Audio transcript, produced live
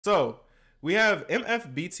So we have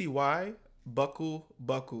MFBTY Bucku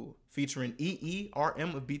Bucku featuring EE,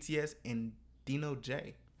 RM of BTS, and Dino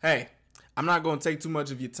J. Hey, I'm not going to take too much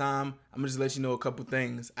of your time. I'm going to just let you know a couple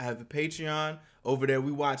things. I have a Patreon. Over there,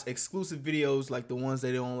 we watch exclusive videos like the ones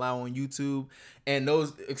they don't allow on YouTube. And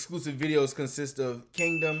those exclusive videos consist of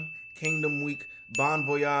Kingdom Week, Bon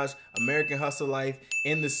Voyage, American Hustle Life,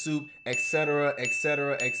 In the Soup, etc.,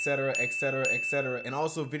 etc., etc., etc., etc., and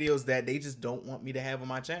also videos that they just don't want me to have on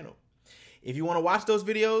my channel. If you want to watch those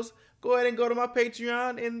videos, go ahead and go to my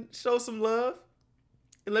Patreon and show some love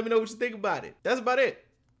and let me know what you think about it. That's about it.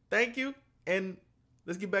 Thank you, and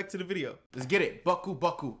let's get back to the video. Let's get it. Bucku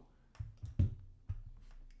Bucku.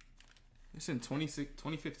 It's in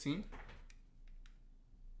 2015.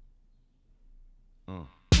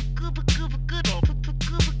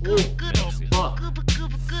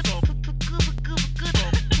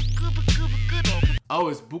 Oh,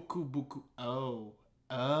 it's Bucku Bucku. Oh.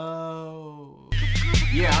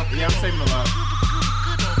 Yeah, I'm saving a lot.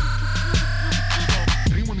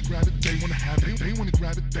 They wanna grab it, they wanna have it, they wanna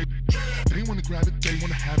grab it, they wanna grab it, they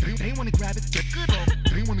wanna have it, they wanna grab it, they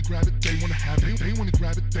wanna grab it, they wanna have it, they wanna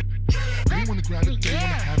grab it, they wanna grab it, they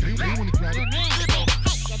wanna have it, they wanna grab it.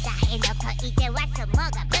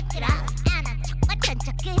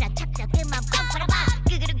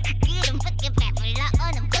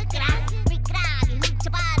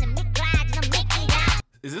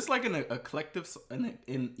 Is this like an eclectic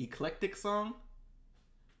song?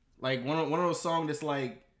 Like one of those songs that's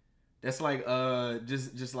like just like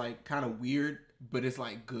kind of weird, but it's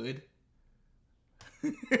like good.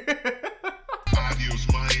 Adios,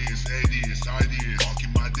 my ass, ideas,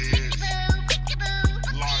 talking my days.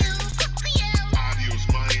 Adios,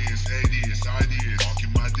 my ass, ideas,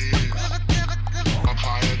 talking my days. I'm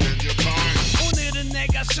higher than your time. 오늘은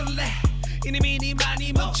내가 술래. 이니미니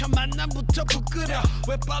많이 뭉쳐 만남부터 부끄러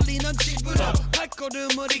왜 빨리 넌 집으로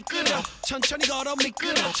발걸음을 이끌어 천천히 걸어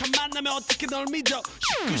미끄러 첫 만나면 어떻게 널 믿어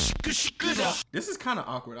시끄러. This is kind of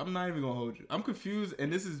awkward. I'm not even gonna hold you. I'm confused,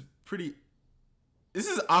 and this is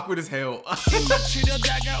awkward as hell.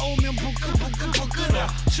 맞추려다가 오면 부끄러워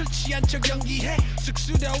술 취한 척 연기해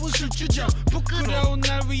쑥스러운 술주정 부끄러운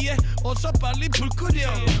날 위해 어서 빨리 불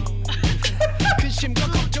끄려 근심과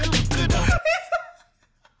걱정 부끄러.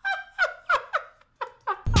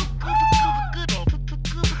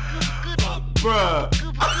 Bruh.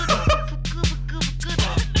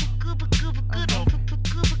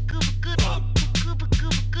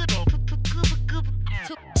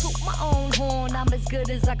 Toot my own horn, I'm as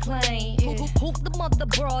good as I claim. Hook the mother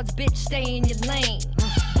broads, bitch, stay in your lane.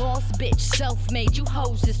 Boss bitch, self-made, you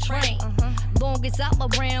hoes is trained. Long as I'm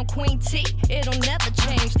around Queen T, it'll never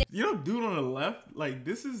change. You know, dude on the left, like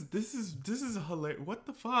this is hilarious. What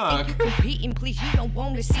the fuck? If you competing, please, you don't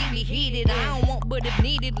want to see me heated. I don't want, but if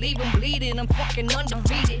needed, leave them bleeding. I'm fucking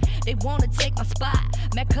undefeated. They want to take my spot,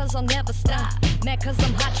 mad cause I'll never stop. Mad cause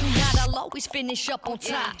I'm hot, you not, I'll always finish up on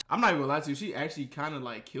top. I'm not even gonna lie to you, she actually kind of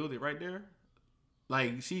like killed it right there.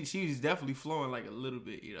 Like she's definitely flowing like a little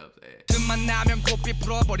bit, you know what I'm saying? 만나면 고삐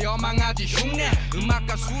풀어버려 망하지 흉내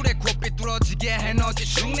음악과 술에 고삐 뚫어지게 해 너지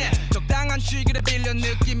흉내 적당한 취기를 빌려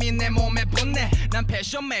느낌이 내 몸에 붙네 난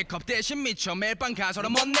패션 메이크업 대신 미쳐 매일 밤 가서로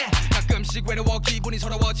멋내 가끔씩 외로워 기분이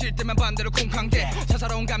서러워질 때만 반대로 쿵쾅대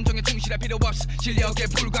사사로운 감정에 충실할 필요 없어 실력에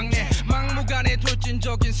불광내 막무가내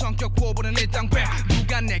돌진적인 성격 고부는 일당 백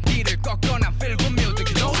누가 내 길을 꺾거나 feel good music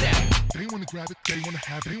you know that. They wanna grab it, they wanna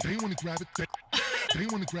have it, they wanna grab it, they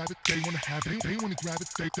wanna grab it, they wanna have it, they wanna grab it,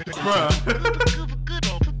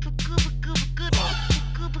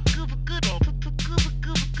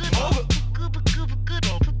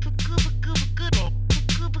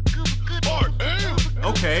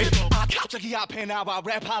 Okay. 갑자기 앞에 나와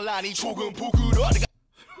랩할라니 조금 부끄러워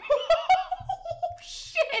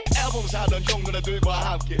앨범 사던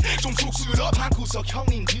형누나들과 함께 좀 쑥스러워 방구석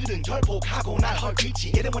형님들은 결복하고 날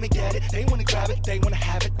헐기지 They wanna get it, they wanna grab it, they wanna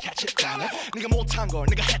have it, catch it 나는 네가 못한 걸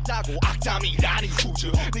내가 했다고 악담이라니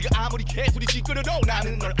후져 네가 아무리 개소리 찌끄러도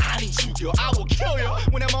나는 널 아니 죽여 I will kill you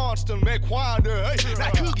when I'm monster make wonder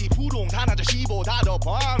나 크기 부동 다나자시보다 더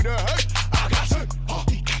방대 아가슬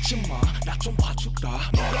어디 가지마 나 좀 봐줄까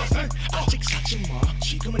멀었을 아직 사지마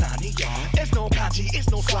지금은 아니야 It's no 간지,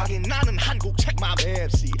 it's no swagin 나는 한국 책맘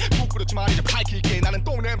MC 부끄럽지만 이제 밝힐게 나는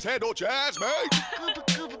똥냄새도 jazz mate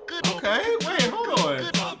Okay, wait, hold on.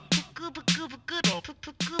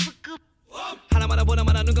 하나마다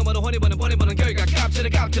보나마나 누가 뭐도 허니버는 버리버는 결과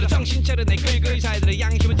깝치러 정신 차려 내 끌끌 사이들의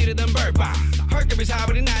양심을 찌르던 벌바 헐급을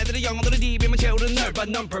사버린 나이들의 영혼들을 입에만 채우는 넓어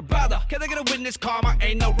넌 벌받아 Can I get a witness karma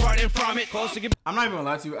ain't no running from it I'm not even gonna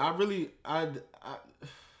lie to you,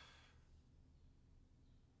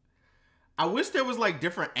 I wish there was like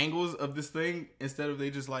different angles of this thing instead of they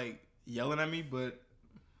just like yelling at me, but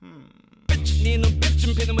You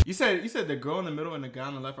said the girl in the middle and the guy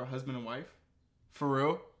on the left are husband and wife? For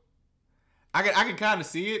real? I can kind of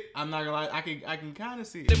see it. I'm not gonna lie. I can kind of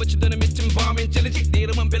see it. Does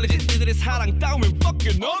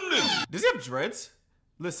he have dreads?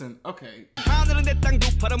 Listen, okay.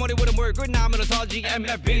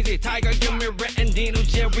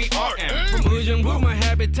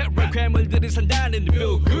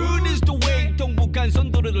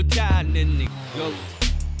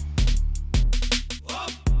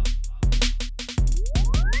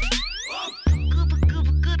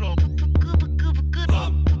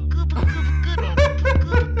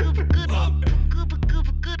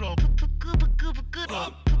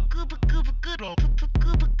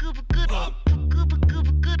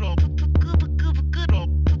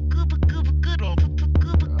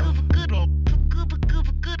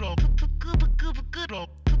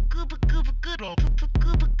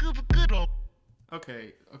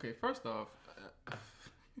 Okay, first off,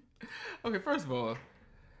 first of all,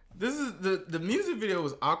 this is the music video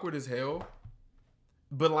was awkward as hell,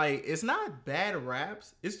 but like it's not bad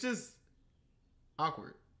raps, it's just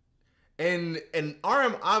awkward. And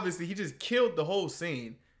RM obviously he just killed the whole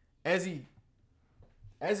scene as he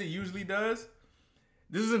usually does.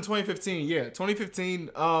 This is in 2015, yeah, 2015.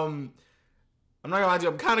 I'm not gonna lie to you,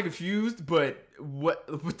 I'm kind of confused, but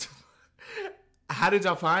what how did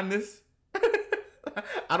y'all find this?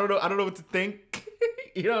 I don't know what to think.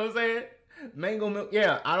 You know what I'm saying? Mango milk.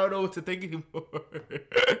 Yeah, I don't know what to think anymore.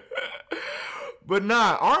 But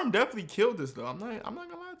nah, RM definitely killed this though. I'm not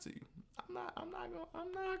gonna lie to you. I'm not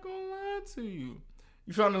gonna lie to you.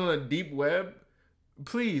 You found it on a deep web.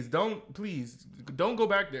 Please don't go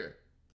back there.